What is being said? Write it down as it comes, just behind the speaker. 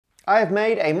I have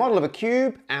made a model of a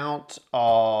cube out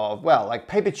of, well, like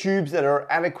paper tubes that are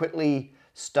adequately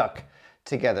stuck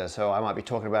together. So I might be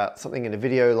talking about something in a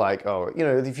video like, oh, you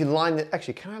know, if you line it,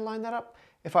 actually, can I line that up?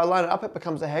 If I line it up, it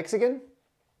becomes a hexagon.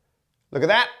 Look at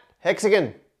that,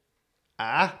 hexagon.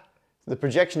 The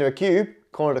projection of a cube,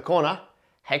 corner to corner,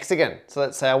 hexagon. So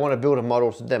let's say I want to build a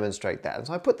model to demonstrate that. And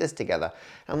so I put this together.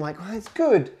 And I'm like, well, it's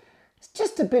good. It's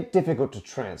just a bit difficult to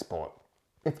transport.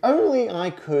 If only I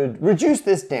could reduce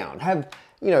this down, have,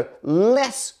 you know,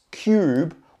 less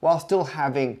cube while still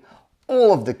having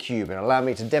all of the cube, and allow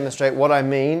me to demonstrate what I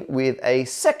mean with a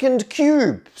second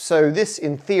cube. So this,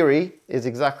 in theory, is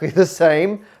exactly the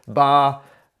same, bar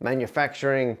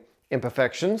manufacturing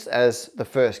imperfections as the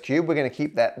first cube. We're going to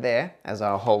keep that there as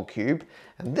our whole cube.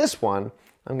 And this one,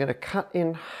 I'm going to cut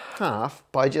in half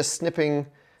by just snipping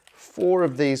 4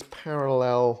 of these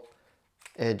parallel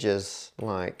edges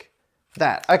like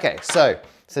that. Okay, so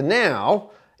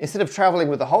now, instead of traveling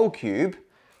with the whole cube,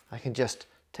 I can just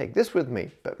take this with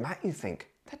me. But Matt, you think,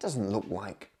 that doesn't look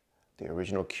like the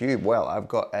original cube. Well, I've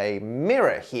got a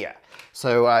mirror here.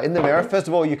 So in the mirror, first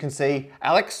of all, you can see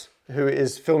Alex, who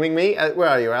is filming me. Where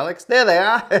are you, Alex? There they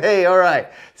are. Hey, all right.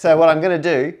 So what I'm going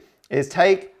to do is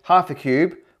take half a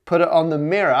cube, put it on the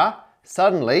mirror.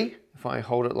 Suddenly, if I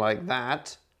hold it like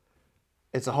that,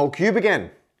 it's a whole cube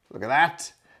again. Look at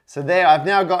that. So there, I've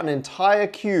now got an entire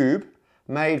cube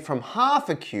made from half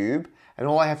a cube, and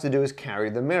all I have to do is carry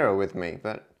the mirror with me.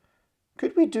 But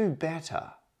could we do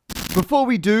better? Before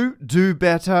we do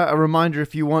better, a reminder,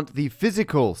 if you want the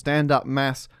physical stand-up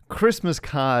mass Christmas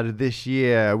card this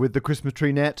year with the Christmas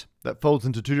tree net that folds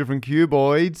into 2 different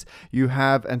cuboids, you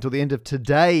have until the end of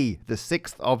today, the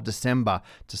 6th of December,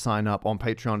 to sign up on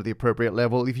Patreon at the appropriate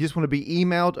level. If you just want to be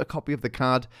emailed a copy of the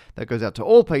card, that goes out to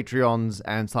all Patreons,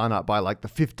 and sign up by like the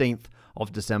 15th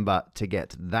of December to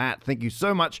get that. Thank you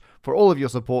so much for all of your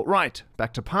support. Right,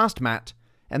 back to past Matt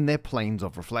and their planes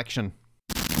of reflection.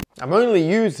 I'm only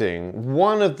using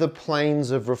one of the planes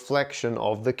of reflection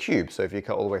of the cube. So if you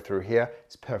cut all the way through here,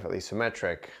 it's perfectly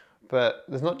symmetric. But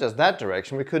there's not just that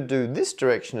direction, we could do this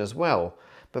direction as well.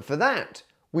 But for that,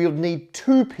 we'll need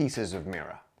 2 pieces of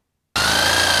mirror.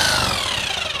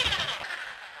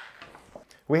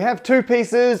 We have 2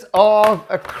 pieces of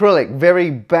acrylic, very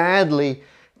badly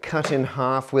cut in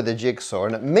half with a jigsaw.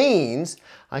 And it means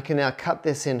I can now cut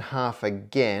this in half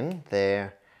again,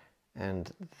 there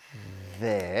and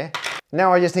there.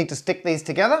 Now I just need to stick these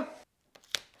together.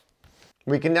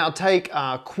 We can now take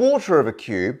a quarter of a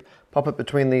cube, pop it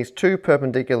between these 2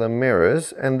 perpendicular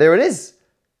mirrors, and there it is.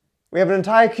 We have an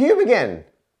entire cube again.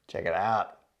 Check it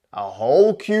out, a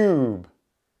whole cube.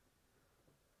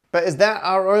 But is that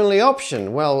our only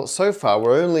option? Well, so far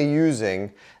we're only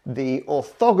using the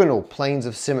orthogonal planes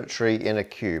of symmetry in a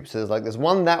cube. So there's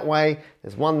one that way,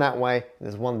 there's one that way, and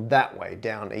there's one that way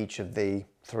down each of the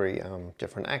 3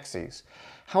 different axes.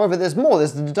 However, there's more,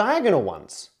 there's the diagonal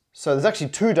ones. So there's actually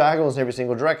 2 diagonals in every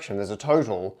single direction. There's a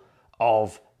total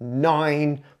of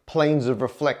 9 planes of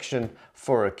reflection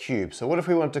for a cube. So what if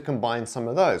we want to combine some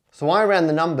of those? So I ran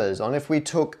the numbers on if we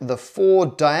took the 4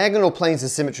 diagonal planes of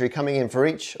symmetry coming in for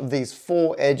each of these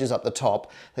 4 edges up the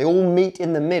top, they all meet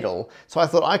in the middle. So I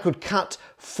thought I could cut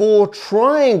 4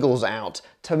 triangles out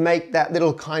to make that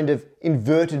little kind of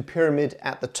inverted pyramid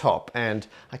at the top. And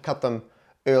I cut them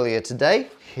earlier today.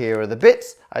 Here are the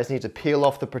bits. I just need to peel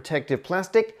off the protective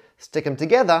plastic, stick them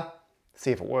together,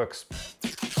 see if it works.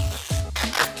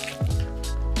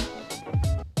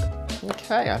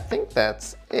 Okay, I think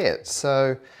that's it.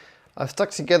 So I've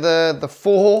stuck together the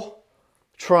 4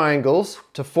 triangles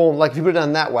to form, like if you put it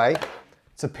down that way,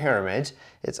 it's a pyramid.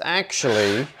 It's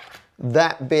actually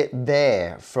that bit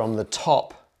there from the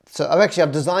top. So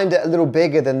I've designed it a little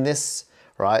bigger than this,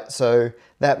 right? So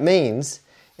that means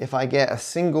if I get a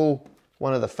single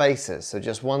one of the faces, so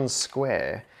just one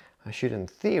square, I should, in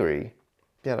theory,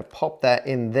 be able to pop that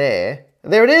in there.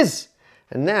 And there it is!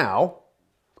 And now,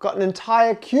 I've got an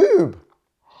entire cube.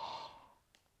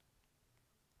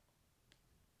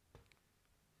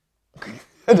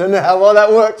 I don't know how well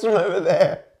that works from over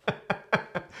there.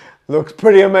 Looks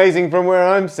pretty amazing from where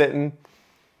I'm sitting.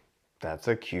 That's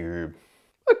a cube.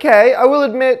 Okay, I will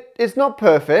admit, it's not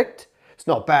perfect. It's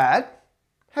not bad.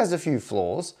 Has a few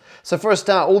flaws. So for a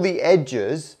start, all the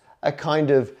edges are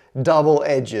kind of double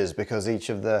edges because each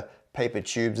of the paper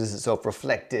tubes is itself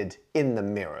reflected in the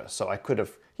mirror. So I could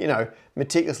have, you know,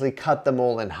 meticulously cut them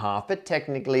all in half, but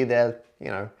technically they're, you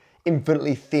know,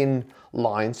 infinitely thin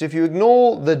lines. So if you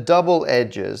ignore the double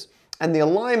edges, and the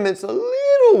alignment's a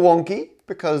little wonky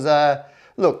because,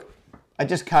 look, I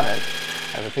just cut it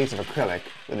as a piece of acrylic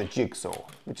with a jigsaw,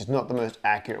 which is not the most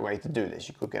accurate way to do this.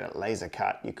 You could get it laser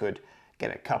cut, you could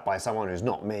get it cut by someone who's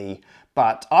not me.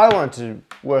 But I wanted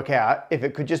to work out if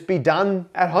it could just be done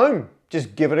at home.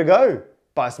 Just give it a go.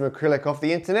 Buy some acrylic off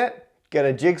the internet, get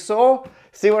a jigsaw,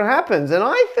 see what happens. And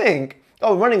I think,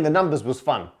 running the numbers was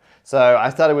fun. So I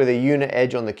started with a unit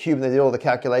edge on the cube and they did all the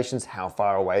calculations, how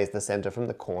far away is the center from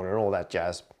the corner and all that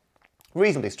jazz.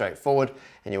 Reasonably straightforward,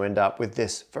 and you end up with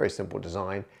this very simple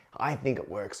design. I think it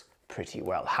works pretty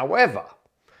well. However,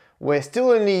 we're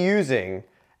still only using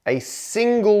a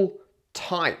single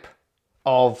type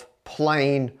of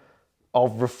plane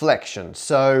of reflection.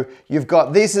 So you've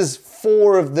got, this is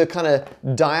 4 of the kind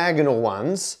of diagonal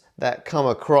ones that come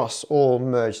across all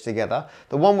merged together.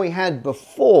 The one we had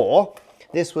before,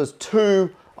 this was 2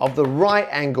 of the right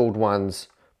angled ones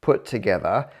put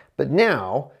together. But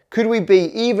now, could we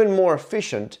be even more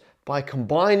efficient by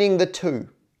combining the 2?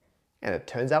 And it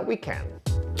turns out we can.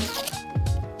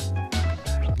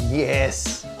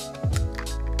 Yes.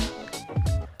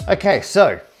 Okay,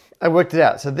 so I worked it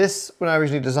out. So this, when I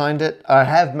originally designed it, I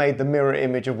have made the mirror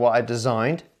image of what I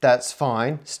designed. That's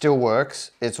fine, still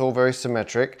works. It's all very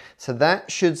symmetric. So that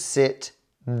should sit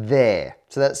there.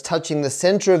 So that's touching the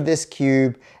center of this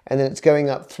cube, and then it's going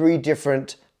up 3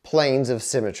 different planes of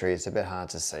symmetry. It's a bit hard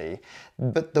to see.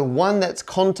 But the one that's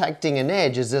contacting an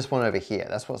edge is this one over here.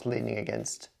 That's what's leaning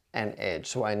against an edge.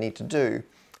 So what I need to do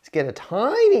is get a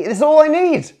tiny, this is all I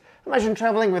need. Imagine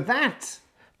traveling with that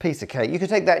piece of cake. You could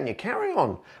take that in your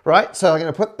carry-on, right? So I'm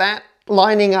going to put that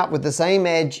lining up with the same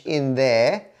edge in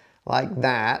there, like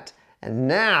that. And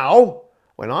now,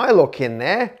 when I look in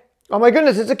there, oh my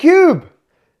goodness, it's a cube.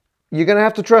 You're going to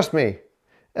have to trust me.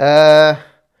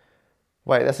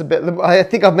 Wait, that's a bit, I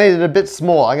think I've made it a bit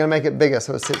small. I'm going to make it bigger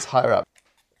so it sits higher up.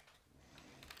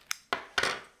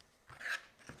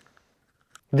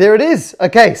 There it is.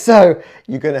 Okay, so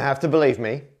you're going to have to believe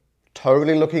me.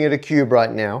 Totally looking at a cube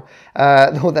right now.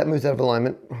 Oh, that moves out of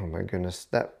alignment. Oh my goodness,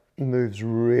 that moves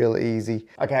real easy.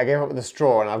 Okay, I gave up with the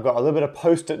straw and I've got a little bit of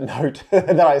post-it note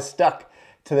that I stuck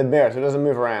to the mirror so it doesn't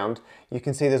move around. You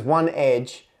can see there's one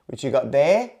edge which you got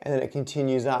there and then it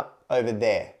continues up over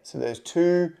there. So there's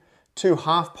two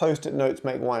half post-it notes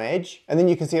make one edge, and then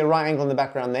you can see a right angle in the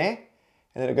background there,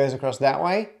 and then it goes across that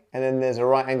way, and then there's a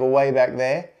right angle way back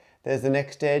there. There's the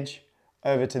next edge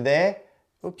over to there.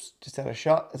 Oops, just had a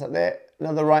shot, it's up there.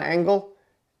 Another right angle,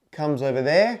 comes over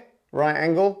there, right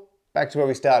angle, back to where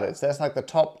we started. So that's like the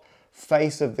top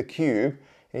face of the cube.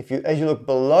 And if you, as you look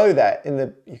below that,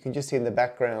 you can just see in the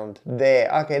background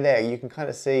there, okay, there, you can kind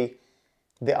of see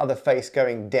the other face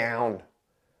going down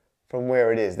from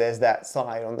where it is. There's that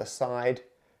side on the side,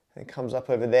 and it comes up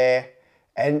over there.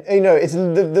 And you know, it's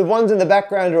the ones in the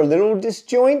background are a little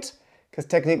disjoint, because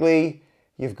technically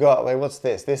you've got, like, what's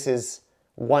this? This is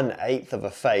 1/8 of a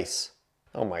face.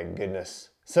 Oh my goodness.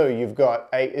 So you've got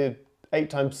 8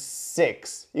 times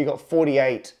 6, you've got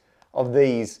 48 of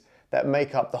these that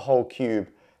make up the whole cube.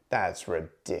 That's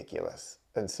ridiculous.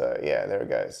 And so, yeah, there it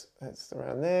goes. That's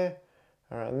around there,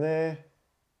 around there.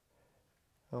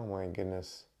 Oh my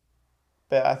goodness.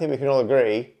 But I think we can all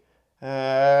agree,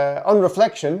 on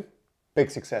reflection, big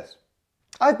success.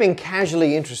 I've been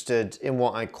casually interested in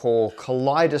what I call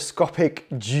kaleidoscopic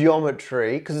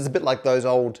geometry, because it's a bit like those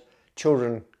old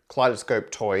children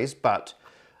kaleidoscope toys, but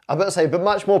I'm about to say, but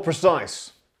much more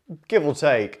precise, give or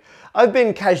take. I've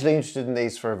been casually interested in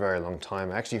these for a very long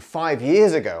time. Actually, 5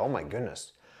 years ago, oh my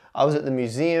goodness, I was at the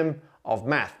Museum of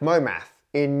Math, MoMath,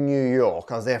 in New York.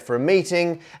 I was there for a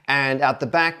meeting, and out the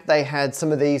back they had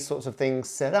some of these sorts of things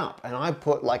set up, and I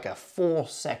put like a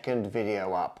 4-second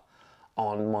video up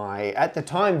on my, at the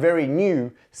time, very new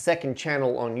second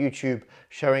channel on YouTube,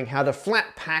 showing how to flat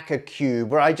pack a cube,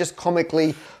 where I just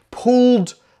comically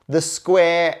pulled the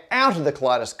square out of the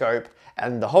kaleidoscope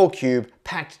and the whole cube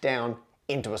packed down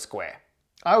into a square.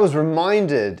 I was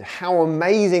reminded how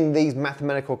amazing these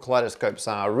mathematical kaleidoscopes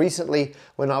are recently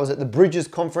when I was at the Bridges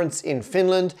conference in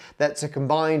Finland. That's a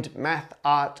combined math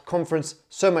art conference,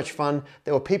 so much fun.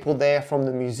 There were people there from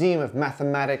the Museum of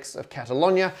Mathematics of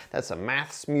Catalonia, that's a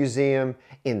maths museum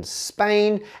in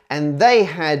Spain, and they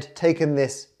had taken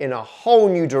this in a whole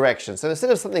new direction. So instead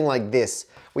of something like this,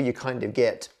 where you kind of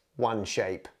get one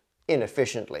shape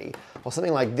inefficiently, or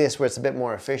something like this where it's a bit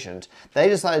more efficient, they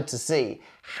decided to see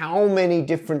how many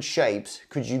different shapes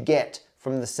could you get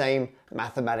from the same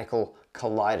mathematical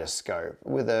kaleidoscope,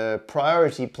 with a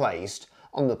priority placed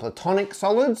on the Platonic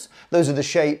solids. Those are the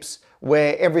shapes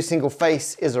where every single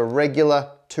face is a regular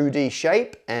 2D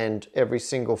shape and every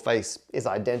single face is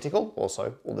identical,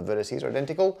 also all the vertices are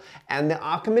identical, and the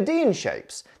Archimedean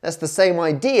shapes. That's the same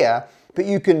idea, but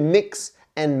you can mix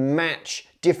and match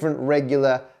different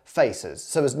regular faces.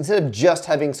 So instead of just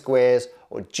having squares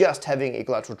or just having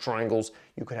equilateral triangles,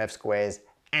 you could have squares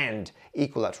and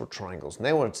equilateral triangles. And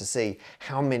they wanted to see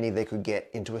how many they could get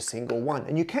into a single one.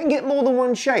 And you can get more than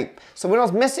one shape. So when I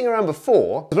was messing around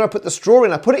before, when I put the straw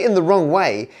in, I put it in the wrong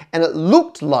way and it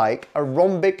looked like a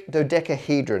rhombic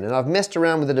dodecahedron. And I've messed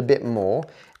around with it a bit more.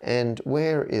 And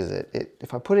where is it?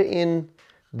 If I put it in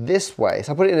this way,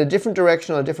 so I put it in a different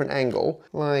direction on a different angle,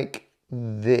 like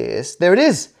this, there it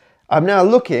is. I'm now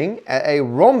looking at a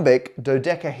rhombic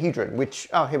dodecahedron, which,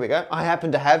 oh, here we go. I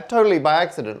happen to have, totally by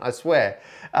accident, I swear.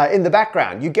 In the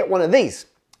background, you get one of these.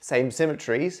 Same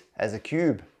symmetries as a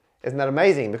cube. Isn't that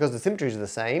amazing? Because the symmetries are the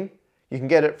same, you can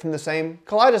get it from the same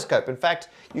kaleidoscope. In fact,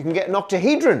 you can get an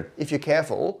octahedron if you're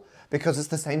careful, because it's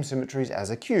the same symmetries as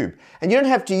a cube. And you don't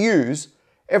have to use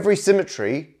every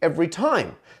symmetry every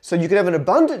time. So you could have an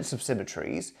abundance of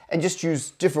symmetries and just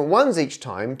use different ones each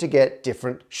time to get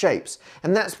different shapes.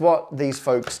 And that's what these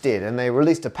folks did. And they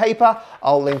released a paper.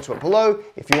 I'll link to it below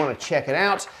if you want to check it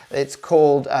out. It's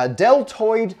called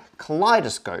deltoid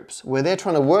kaleidoscopes, where they're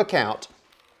trying to work out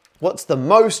what's the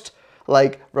most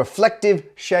like reflective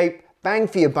shape, bang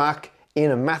for your buck,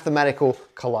 in a mathematical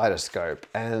kaleidoscope.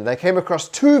 And they came across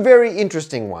two very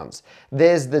interesting ones.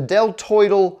 There's the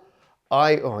deltoidal,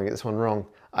 I get this one wrong,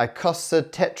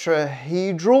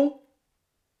 icosatetrahedral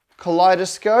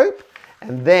kaleidoscope,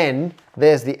 and then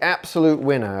there's the absolute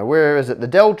winner. Where is it? The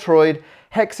deltoid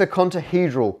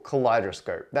hexacontahedral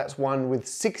kaleidoscope. That's one with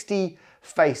 60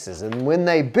 faces, and when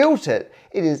they built it,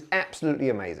 it is absolutely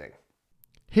amazing.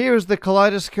 Here is the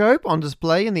kaleidoscope on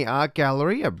display in the art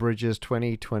gallery at Bridges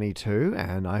 2022,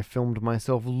 and I filmed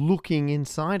myself looking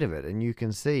inside of it, and you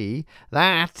can see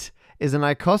that is an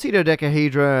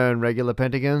icosahedron, regular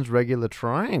pentagons, regular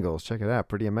triangles. Check it out,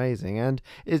 pretty amazing. And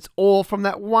it's all from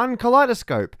that one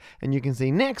kaleidoscope. And you can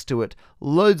see next to it,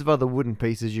 loads of other wooden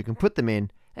pieces. You can put them in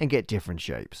and get different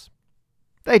shapes.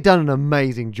 They've done an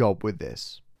amazing job with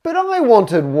this. But I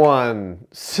wanted one.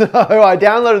 So I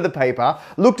downloaded the paper,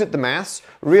 looked at the maths,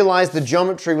 realized the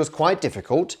geometry was quite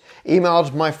difficult,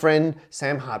 emailed my friend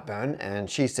Sam Hartburn, and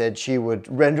she said she would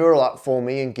render it all up for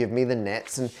me and give me the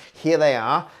nets, and here they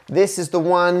are. This is the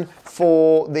one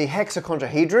for the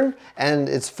hexacontahedron, and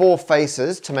it's 4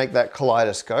 faces to make that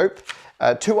kaleidoscope.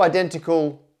 2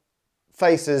 identical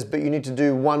faces, but you need to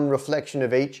do 1 reflection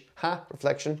of each.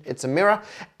 Reflection, it's a mirror.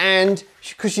 And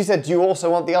because she said, do you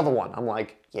also want the other one? I'm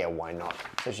like, yeah, why not?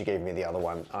 So she gave me the other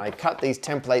one. I cut these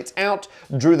templates out,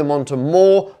 drew them onto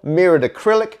more mirrored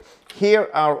acrylic. Here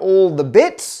are all the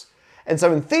bits. And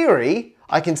so in theory,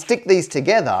 I can stick these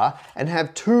together and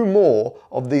have 2 more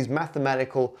of these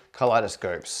mathematical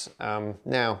kaleidoscopes.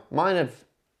 Now, mine have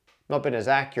not been as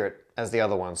accurate as the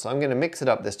other ones, so I'm gonna mix it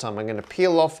up this time. I'm gonna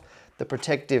peel off the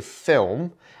protective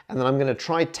film, and then I'm going to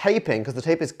try taping, because the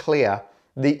tape is clear,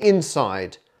 the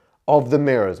inside of the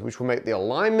mirrors, which will make the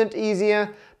alignment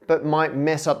easier, but might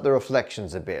mess up the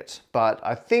reflections a bit. But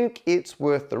I think it's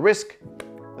worth the risk.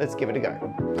 Let's give it a go.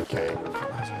 Okay.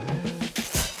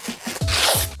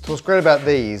 So what's great about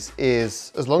these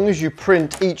is, as long as you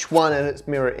print each one in its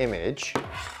mirror image,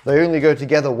 they only go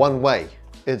together one way.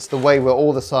 It's the way where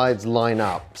all the sides line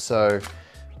up. So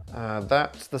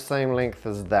that's the same length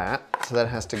as that, so that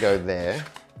has to go there.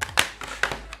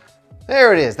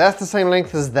 There it is, that's the same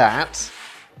length as that.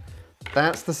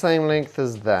 That's the same length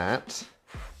as that.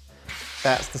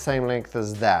 That's the same length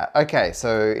as that. Okay,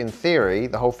 so in theory,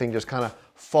 the whole thing just kind of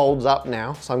folds up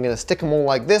now. So I'm gonna stick them all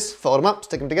like this, fold them up,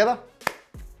 stick them together.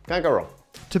 Can't go wrong.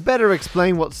 To better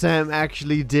explain what Sam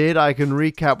actually did, I can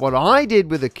recap what I did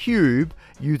with a cube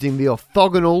using the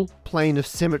orthogonal plane of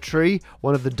symmetry,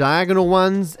 one of the diagonal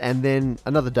ones, and then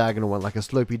another diagonal one, like a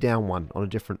slopey down one on a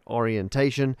different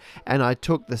orientation. And I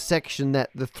took the section that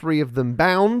the 3 of them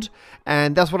bound,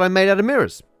 and that's what I made out of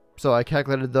mirrors. So I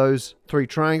calculated those 3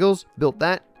 triangles, built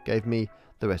that, gave me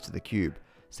the rest of the cube.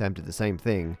 Sam did the same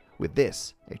thing with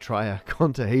this, a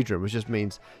triacontahedron, which just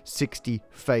means 60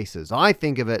 faces. I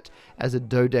think of it as a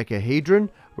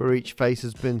dodecahedron, where each face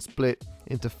has been split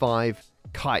into 5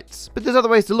 kites. But there's other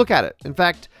ways to look at it. In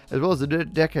fact, as well as the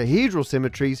dodecahedral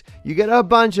symmetries, you get a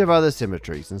bunch of other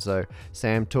symmetries. And so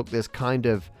Sam took this kind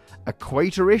of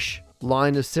equator-ish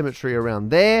line of symmetry around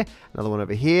there, another one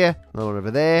over here, another one over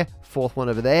there, 4th one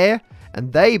over there,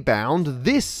 and they bound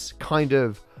this kind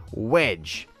of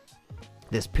wedge,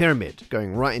 this pyramid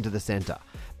going right into the center.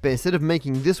 But instead of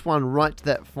making this one right to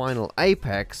that final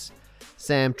apex,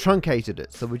 Sam truncated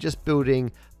it. So we're just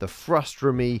building the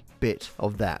frustum-y bit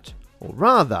of that. Or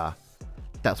rather,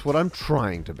 that's what I'm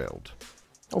trying to build.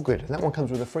 Oh good, and that one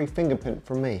comes with a free fingerprint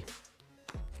from me.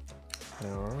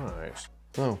 All right.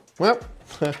 Oh, well,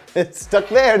 it's stuck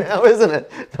there now, isn't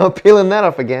it? Not peeling that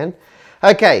off again.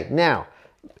 Okay, now,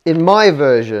 in my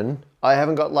version, I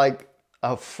haven't got like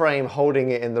a frame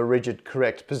holding it in the rigid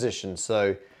correct position,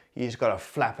 so you just gotta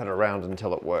flap it around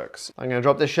until it works. I'm gonna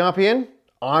drop this Sharpie in,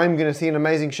 I'm gonna see an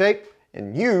amazing shape,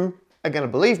 and you are gonna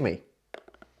believe me.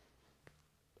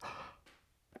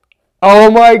 Oh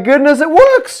my goodness, it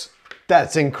works!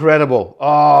 That's incredible.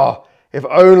 Oh, if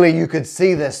only you could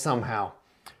see this somehow.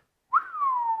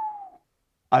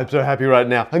 I'm so happy right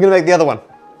now. I'm gonna make the other one.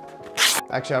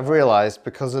 Actually, I've realized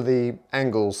because of the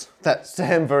angles that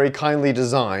Sam very kindly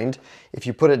designed, if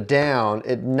you put it down,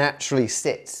 it naturally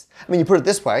sits. I mean, you put it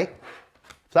this way,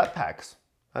 flat packs.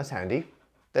 That's handy.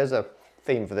 There's a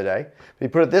theme for the day. If you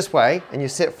put it this way and you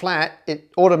sit flat, it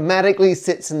automatically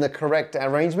sits in the correct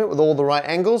arrangement with all the right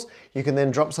angles. You can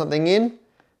then drop something in.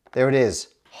 There it is.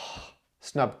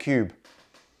 Snub cube.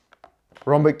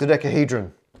 Rhombic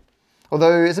dodecahedron.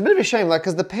 Although it's a bit of a shame, like,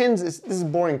 because the pens, this is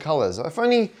boring colors. If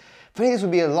only this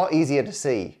would be a lot easier to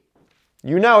see.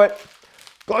 You know it.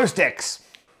 Glow sticks.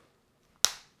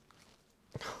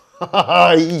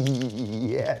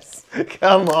 Yes.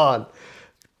 Come on.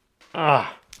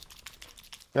 Ah.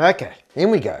 Okay,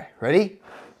 in we go. Ready?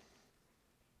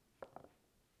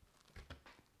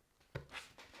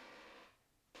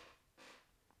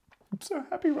 I'm so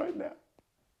happy right now.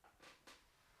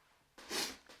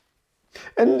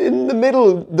 And in the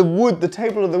middle, the wood, the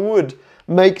table of the wood,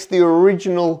 makes the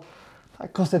original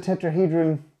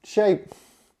icosahedron shape.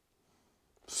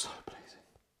 So pleasing.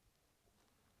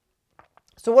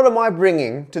 So what am I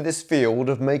bringing to this field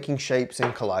of making shapes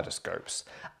in kaleidoscopes,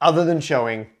 other than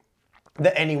showing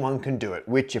that anyone can do it,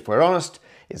 which, if we're honest,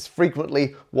 is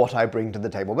frequently what I bring to the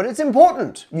table. But it's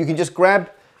important. You can just grab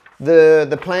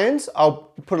the plans.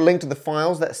 I'll put a link to the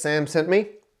files that Sam sent me.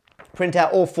 Print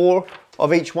out all 4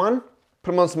 of each one.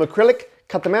 Put them on some acrylic,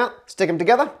 cut them out, stick them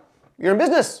together. You're in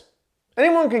business.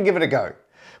 Anyone can give it a go.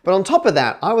 But on top of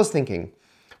that, I was thinking,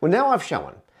 well, now I've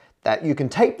shown that you can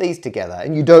tape these together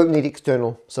and you don't need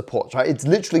external supports, right? It's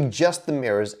literally just the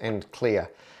mirrors and clear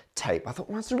tape. I thought,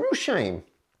 well, it's a real shame.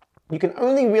 You can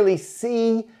only really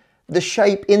see the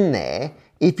shape in there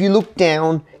if you look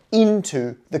down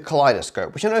into the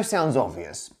kaleidoscope, which I know sounds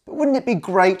obvious, but wouldn't it be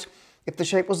great if the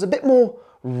shape was a bit more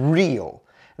real?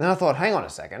 And then I thought, hang on a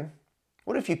second,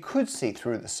 what if you could see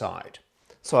through the side?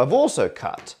 So I've also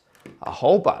cut a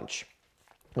whole bunch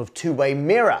of 2-way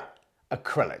mirror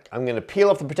acrylic. I'm going to peel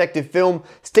off the protective film,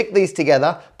 stick these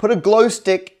together, put a glow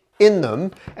stick in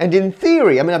them, and in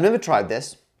theory, I mean, I've never tried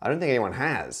this. I don't think anyone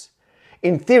has.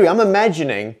 In theory, I'm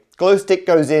imagining glow stick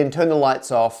goes in, turn the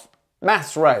lights off,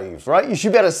 mass rave, right? You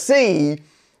should be able to see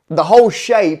the whole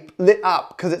shape lit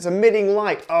up because it's emitting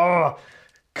light. Oh,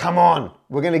 come on.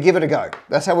 We're going to give it a go.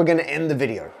 That's how we're going to end the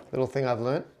video. Little thing I've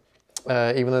learned.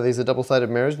 Even though these are double-sided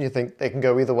mirrors and you think they can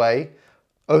go either way,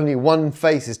 only one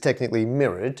face is technically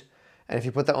mirrored. And if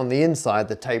you put that on the inside,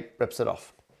 the tape rips it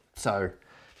off. So,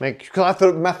 because I thought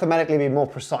it would mathematically be more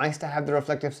precise to have the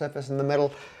reflective surface in the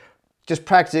middle. Just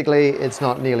practically, it's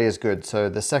not nearly as good. So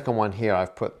the second one here,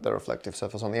 I've put the reflective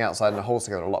surface on the outside and it holds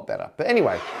together a lot better. But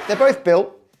anyway, they're both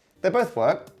built. They both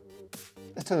work.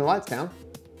 Let's turn the lights down.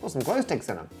 Put some glow sticks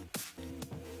in them.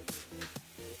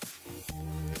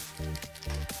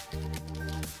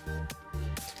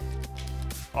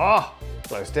 Oh,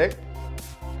 glow stick.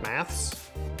 Maths.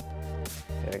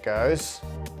 Here it goes.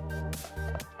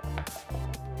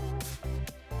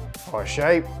 Oh,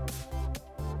 shape.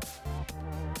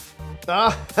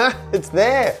 Ah, it's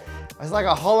there. It's like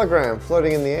a hologram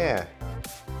floating in the air.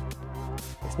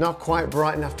 It's not quite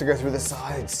bright enough to go through the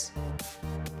sides.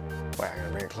 Wait, I'm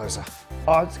gonna bring it closer.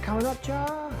 Oh, it's coming up,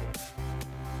 Jar.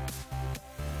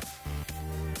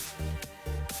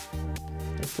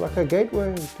 It's like a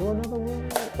gateway to another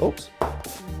world. Oops.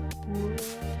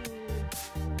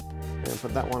 And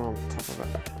put that one on top of it.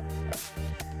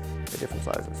 They're different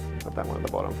sizes. Put that one at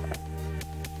the bottom.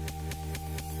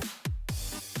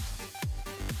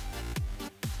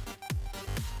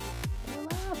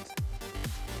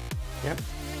 Yep.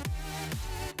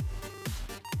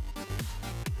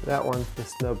 That one's the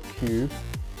snub cube.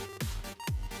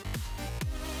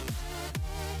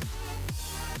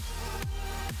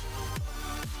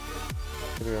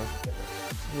 Here we go.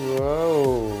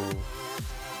 Whoa!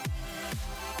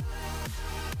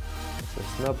 The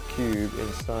snub cube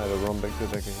inside a rhombic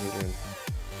dodecahedron.